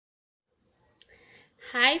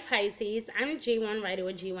Hi Pisces, I'm G1 Writer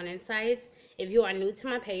with G1 Insights. If you are new to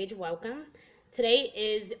my page, welcome. Today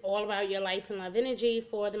is all about your life and love energy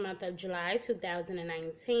for the month of July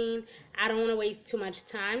 2019. I don't want to waste too much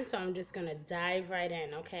time, so I'm just going to dive right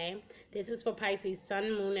in, okay? This is for Pisces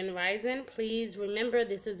Sun, Moon, and Rising. Please remember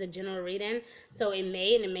this is a general reading, so it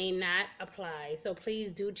may and it may not apply. So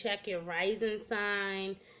please do check your rising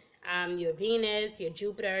sign, your Venus, your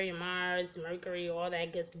Jupiter, your Mars, Mercury, all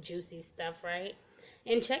that good juicy stuff, right?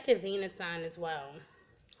 And check your Venus sign as well.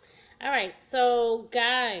 All right, so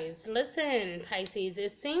guys, listen, Pisces, it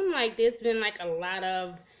seemed like there's been like a lot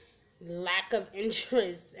of lack of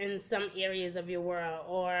interest in some areas of your world,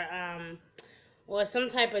 or some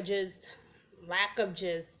type of just lack of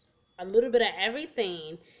just a little bit of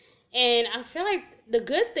everything. And I feel like the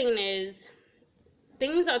good thing is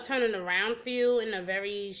things are turning around for you in a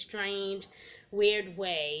very strange, weird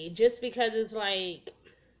way. Just because it's like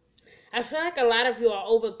I feel like a lot of you are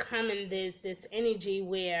overcoming this energy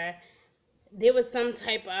where there was some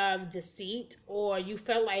type of deceit, or you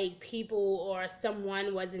felt like people or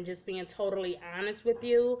someone wasn't just being totally honest with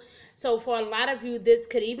you. So for a lot of you, this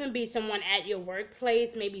could even be someone at your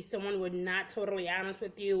workplace. Maybe someone was not totally honest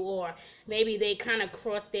with you, or maybe they kind of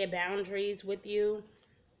crossed their boundaries with you.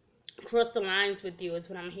 Cross the lines with you is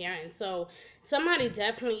what I'm hearing. So somebody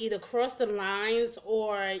definitely either crossed the lines,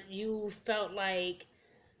 or you felt like,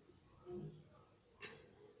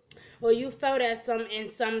 or you felt as some in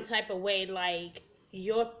some type of way like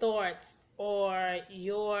your thoughts or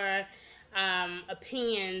your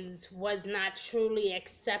opinions was not truly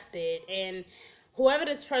accepted. And whoever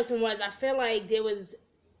this person was, I feel like there was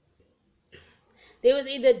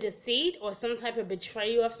either deceit or some type of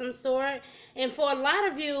betrayal of some sort. And for a lot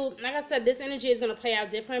of you, like I said, this energy is going to play out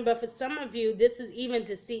different. But for some of you, this is even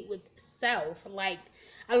deceit with self. Like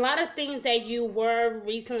a lot of things that you were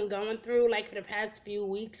recently going through, like for the past few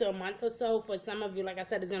weeks or months or so, for some of you, like I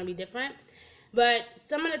said, is going to be different. But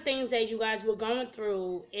some of the things that you guys were going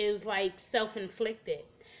through is like self-inflicted.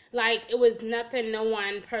 Like it was nothing no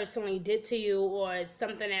one personally did to you or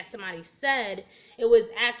something that somebody said. It was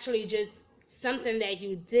actually just something that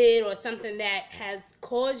you did or something that has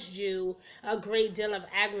caused you a great deal of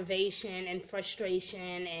aggravation and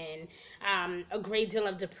frustration and a great deal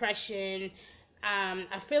of depression.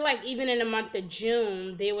 I feel like even in the month of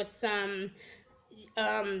June, there was some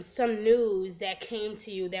news that came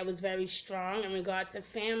to you that was very strong in regard to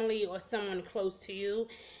family or someone close to you.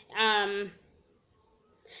 And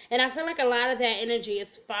I feel like a lot of that energy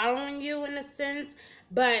is following you in a sense,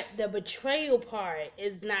 but the betrayal part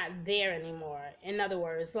is not there anymore. In other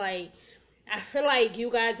words, like, I feel like you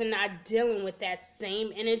guys are not dealing with that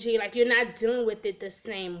same energy. Like, you're not dealing with it the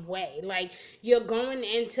same way. Like, you're going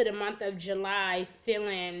into the month of July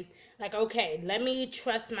feeling like, okay, let me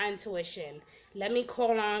trust my intuition. Let me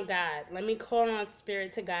call on God. Let me call on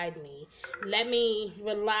Spirit to guide me. Let me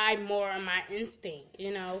rely more on my instinct,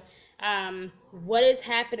 you know. What is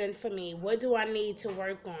happening for me? What do I need to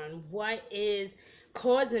work on? What is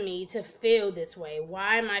causing me to feel this way?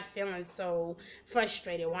 Why am I feeling so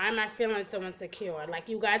frustrated? Why am I feeling so insecure? Like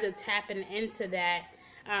you guys are tapping into that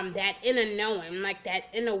that inner knowing, like that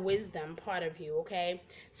inner wisdom part of you, okay?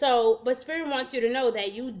 So, but Spirit wants you to know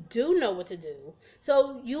that you do know what to do.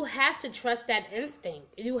 So you have to trust that instinct.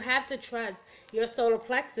 You have to trust your solar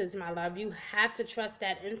plexus, my love. You have to trust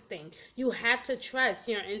that instinct. You have to trust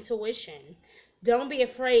your intuition. Don't be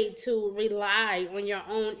afraid to rely on your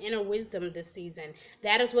own inner wisdom this season.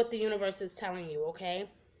 That is what the universe is telling you, okay?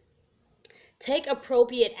 Take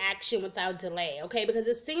appropriate action without delay, okay? Because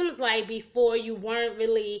it seems like before you weren't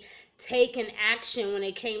really taking action when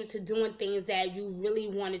it came to doing things that you really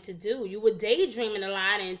wanted to do. You were daydreaming a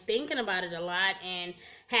lot and thinking about it a lot and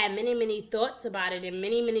had many, many thoughts about it and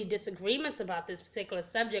many, many disagreements about this particular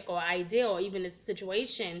subject or idea or even this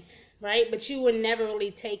situation, right? But you were never really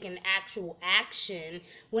taking actual action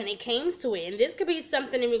when it came to it. And this could be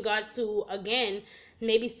something in regards to, again,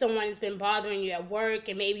 maybe someone has been bothering you at work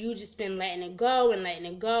and maybe you just been letting it go and letting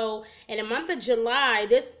it go. And the month of July,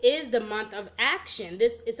 this is the month of action.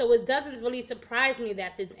 So it doesn't really surprise me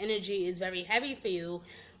that this energy is very heavy for you,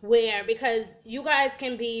 because you guys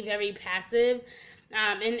can be very passive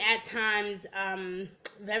and at times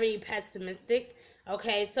very pessimistic.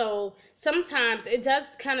 Okay, so sometimes it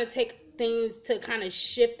does kind of take things to kind of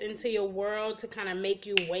shift into your world to kind of make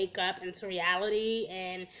you wake up into reality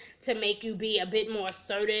and to make you be a bit more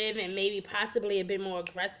assertive and maybe possibly a bit more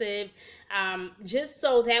aggressive, just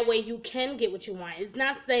so that way you can get what you want. It's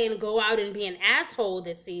not saying go out and be an asshole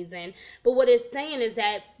this season, but what it's saying is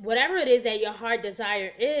that whatever it is that your heart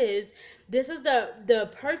desire is, this is the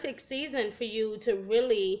perfect season for you to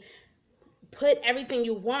really put everything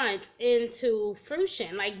you want into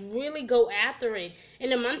fruition. Like, really go after it. In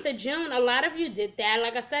the month of June, a lot of you did that.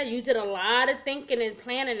 Like I said, you did a lot of thinking and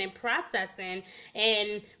planning and processing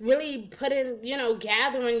and really putting,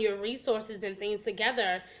 gathering your resources and things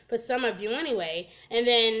together, for some of you anyway. And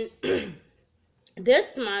then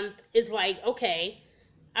this month is like, okay,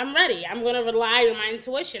 I'm ready. I'm going to rely on my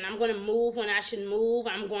intuition. I'm going to move when I should move.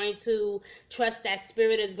 I'm going to trust that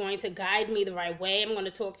spirit is going to guide me the right way. I'm going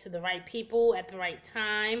to talk to the right people at the right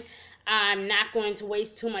time. I'm not going to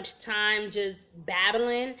waste too much time just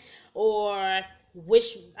babbling or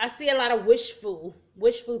wish. I see a lot of wishful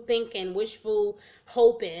thinking, wishful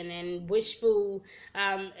hoping, and wishful,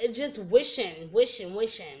 just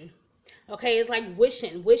wishing. Okay, it's like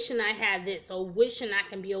wishing I had this, or wishing I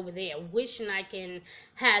can be over there, wishing I can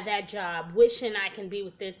have that job, wishing I can be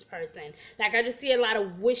with this person. Like, I just see a lot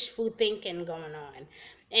of wishful thinking going on.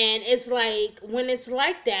 And it's like, when it's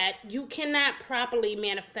like that, you cannot properly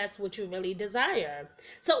manifest what you really desire.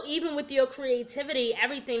 So even with your creativity,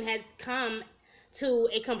 everything has come to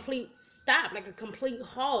a complete stop, like a complete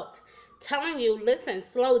halt, telling you, listen,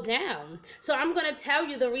 slow down. So I'm going to tell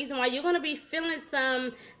you the reason why you're going to be feeling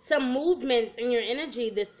some movements in your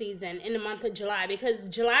energy this season in the month of July, because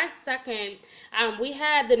July 2nd, we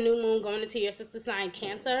had the new moon going into your sister sign,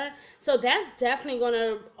 Cancer. So that's definitely going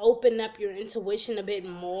to open up your intuition a bit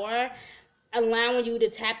more, allowing you to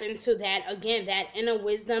tap into that, again, that inner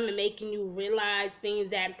wisdom, and making you realize things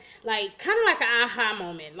that, like, kind of like an aha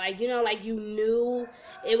moment. Like, like you knew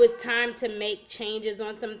it was time to make changes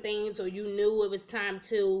on some things, or you knew it was time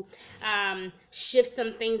to shift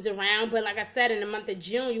some things around. But like I said, in the month of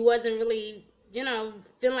June, you wasn't really,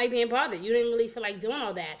 feeling like being bothered. You didn't really feel like doing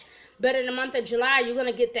all that. But in the month of July, you're going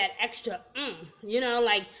to get that extra,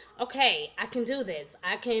 like, okay, I can do this.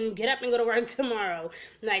 I can get up and go to work tomorrow.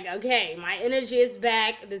 Like, okay, my energy is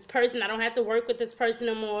back. This person, I don't have to work with this person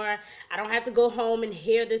no more. I don't have to go home and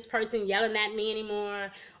hear this person yelling at me anymore.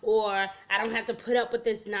 Or I don't have to put up with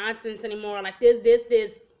this nonsense anymore. Like,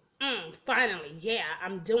 this. Finally, yeah,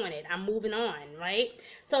 I'm doing it. I'm moving on, right?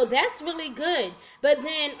 So that's really good. But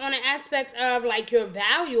then on an aspect of, like, your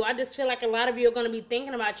value, I just feel like a lot of you are going to be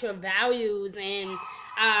thinking about your values and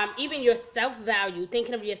even your self-value,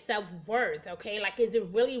 thinking of your self-worth, okay? Like, is it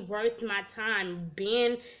really worth my time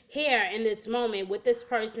being here in this moment with this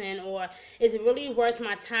person? Or is it really worth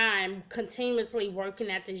my time continuously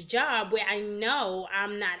working at this job where I know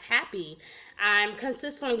I'm not happy? I'm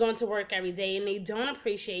consistently going to work every day and they don't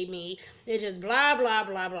appreciate me. They're just blah, blah,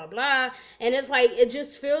 blah, blah, blah. And it's like, it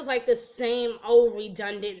just feels like the same old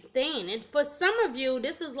redundant thing. And for some of you,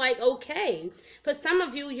 this is like, okay. For some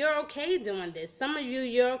of you, you're okay doing this. Some of you,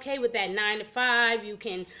 you're okay with that 9 to 5. You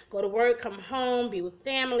can go to work, come home, be with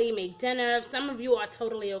family, make dinner. Some of you are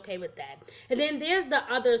totally okay with that. And then there's the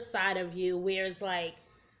other side of you where it's like,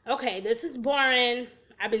 okay, this is boring.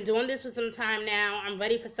 I've been doing this for some time now. I'm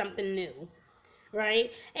ready for something new.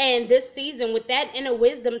 Right? And this season, with that inner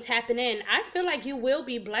wisdom tapping in, I feel like you will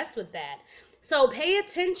be blessed with that. So pay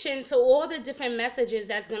attention to all the different messages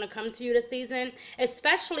that's going to come to you this season,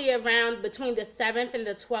 especially around between the 7th and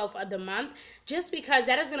the 12th of the month, just because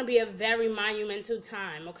that is going to be a very monumental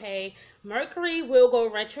time, okay? Mercury will go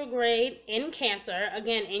retrograde in Cancer,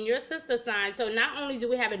 again, in your sister sign. So not only do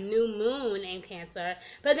we have a new moon in Cancer,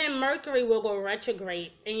 but then Mercury will go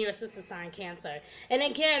retrograde in your sister sign, Cancer. And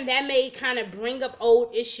again, that may kind of bring up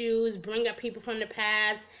old issues, bring up people from the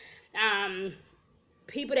past,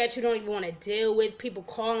 people that you don't even want to deal with, people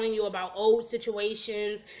calling you about old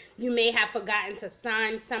situations. You may have forgotten to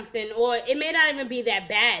sign something, or it may not even be that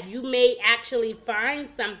bad. You may actually find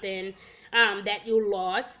something that you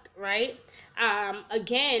lost, right?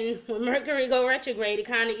 Again, when Mercury go retrograde, it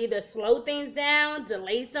kind of either slow things down,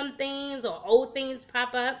 delay some things, or old things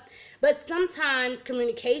pop up. But sometimes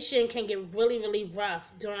communication can get really, really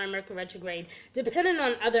rough during Mercury retrograde, depending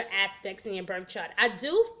on other aspects in your birth chart. I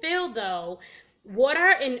do feel, though,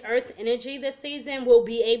 water and earth energy this season will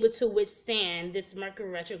be able to withstand this Mercury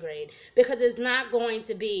retrograde, because it's not going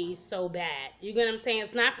to be so bad. You get what I'm saying?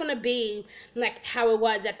 It's not going to be like how it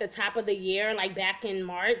was at the top of the year, like back in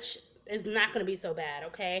March. It's not going to be so bad,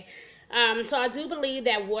 okay? So I do believe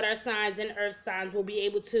that water signs and earth signs will be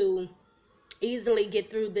able to easily get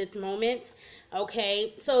through this moment.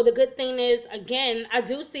 Okay, so the good thing is, again, I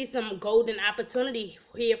do see some golden opportunity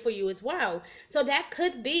here for you as well. So that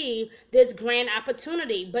could be this grand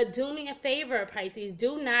opportunity. But do me a favor, Pisces,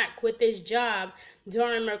 do not quit this job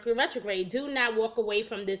during Mercury retrograde. Do not walk away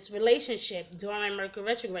from this relationship during Mercury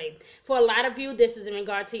retrograde. For a lot of you, this is in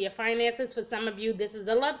regard to your finances. For some of you, this is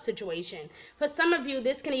a love situation. For some of you,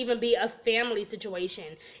 this can even be a family situation.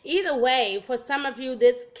 Either way, for some of you,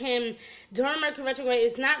 this can, during Mercury retrograde,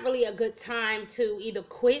 it's not really a good time to either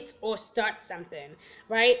quit or start something,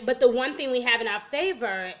 right? But the one thing we have in our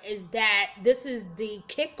favor is that this is the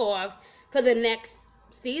kickoff for the next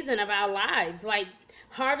season of our lives. Like,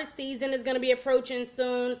 harvest season is going to be approaching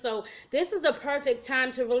soon. So this is a perfect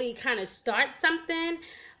time to really kind of start something,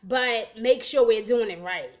 but make sure we're doing it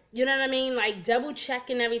right. You know what I mean? Like, double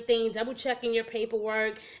checking everything, double checking your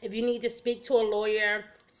paperwork. If you need to speak to a lawyer,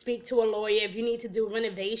 speak to a lawyer. If you need to do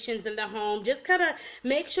renovations in the home, just kind of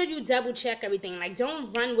make sure you double check everything. Like,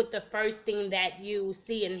 don't run with the first thing that you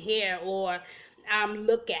see and hear or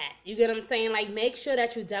look at. You get what I'm saying? Like, make sure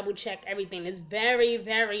that you double check everything. It's very,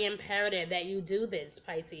 very imperative that you do this,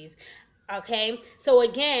 Pisces. Okay, so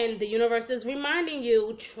again, the universe is reminding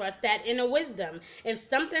you, trust that inner wisdom. If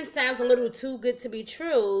something sounds a little too good to be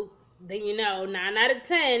true, then you know 9 out of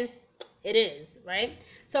 10 it is, right?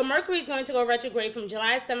 So Mercury is going to go retrograde from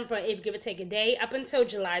July 7th or 8th, give or take a day, up until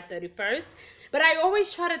July 31st. But I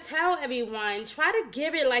always try to tell everyone, try to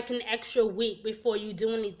give it like an extra week before you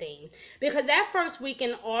do anything. Because that first week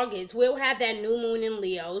in August, we'll have that new moon in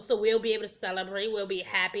Leo, so we'll be able to celebrate, we'll be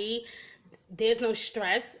happy. There's no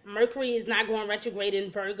stress. Mercury is not going retrograde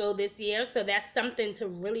in Virgo this year, so that's something to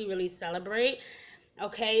really, really celebrate.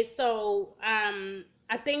 Okay, so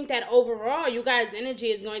I think that overall, you guys' energy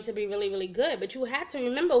is going to be really, really good. But you have to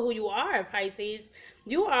remember who you are, Pisces.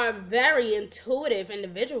 You are a very intuitive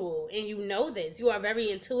individual, and you know this. You are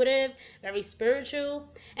very intuitive, very spiritual.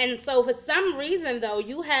 And so for some reason, though,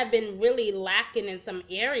 you have been really lacking in some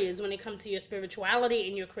areas when it comes to your spirituality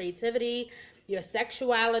and your creativity, your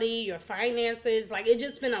sexuality, your finances. Like, it's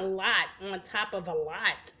just been a lot on top of a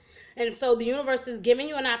lot. And so the universe is giving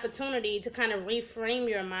you an opportunity to kind of reframe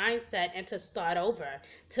your mindset and to start over,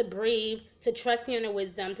 to breathe, to trust in your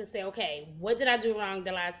wisdom, to say, okay, what did I do wrong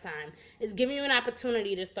the last time? It's giving you an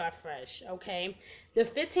opportunity to start fresh, okay? The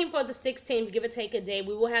 15th or the 16th, give or take a day,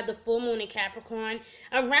 we will have the full moon in Capricorn.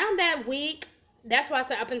 Around that week, that's why I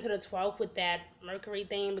said up until the 12th with that Mercury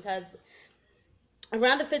thing, because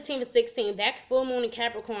around the 15th or 16th, that full moon in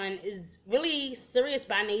Capricorn is really serious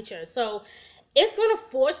by nature. So it's going to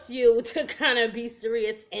force you to kind of be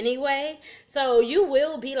serious anyway. So you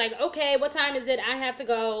will be like, okay, what time is it? I have to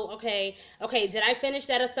go. Okay, did I finish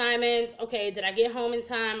that assignment? Okay, did I get home in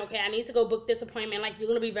time? Okay, I need to go book this appointment. Like, you're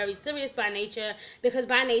going to be very serious by nature, because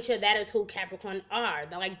by nature, that is who Capricorn are.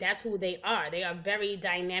 Like, that's who they are. They are very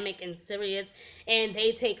dynamic and serious, and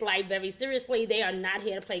they take life very seriously. They are not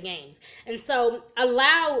here to play games. And so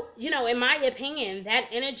allow, in my opinion, that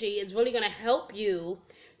energy is really going to help you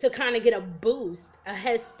to kind of get a boost, a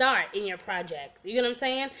head start in your projects. You know what I'm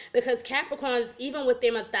saying? Because Capricorns, even with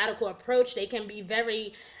their methodical approach, they can be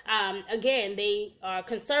very, again, they are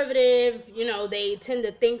conservative, they tend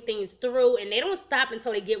to think things through, and they don't stop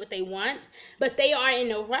until they get what they want, but they are in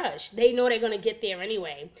no rush. They know they're going to get there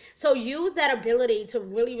anyway. So use that ability to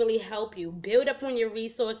really, really help you. Build up on your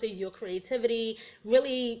resources, your creativity,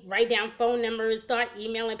 really write down phone numbers, start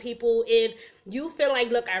emailing people. If you feel like,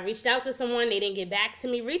 look, I reached out to someone, they didn't get back to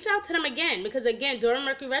me, reach out to them again. Because again, during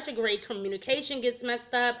Mercury retrograde, communication gets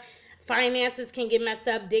messed up, finances can get messed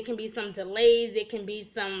up, there can be some delays, there can be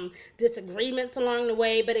some disagreements along the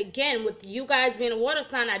way. But again, with you guys being a water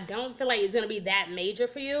sign, I don't feel like it's going to be that major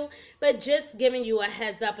for you, but just giving you a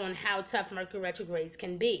heads up on how tough Mercury retrogrades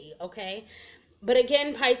can be, okay? But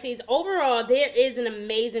again, Pisces, overall, there is an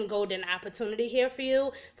amazing golden opportunity here for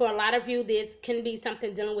you. For a lot of you, this can be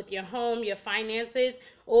something dealing with your home, your finances,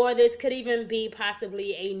 or this could even be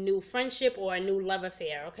possibly a new friendship or a new love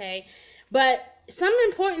affair, okay? But some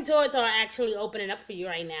important doors are actually opening up for you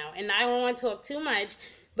right now. And I don't want to talk too much,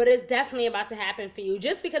 but it's definitely about to happen for you.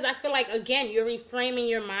 Just because I feel like, again, you're reframing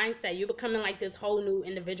your mindset. You're becoming like this whole new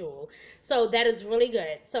individual. So that is really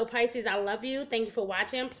good. So Pisces, I love you. Thank you for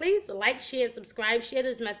watching. Please like, share, subscribe. Share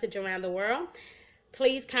this message around the world.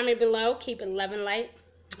 Please comment below. Keep it love and light.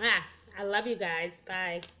 I love you guys.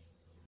 Bye.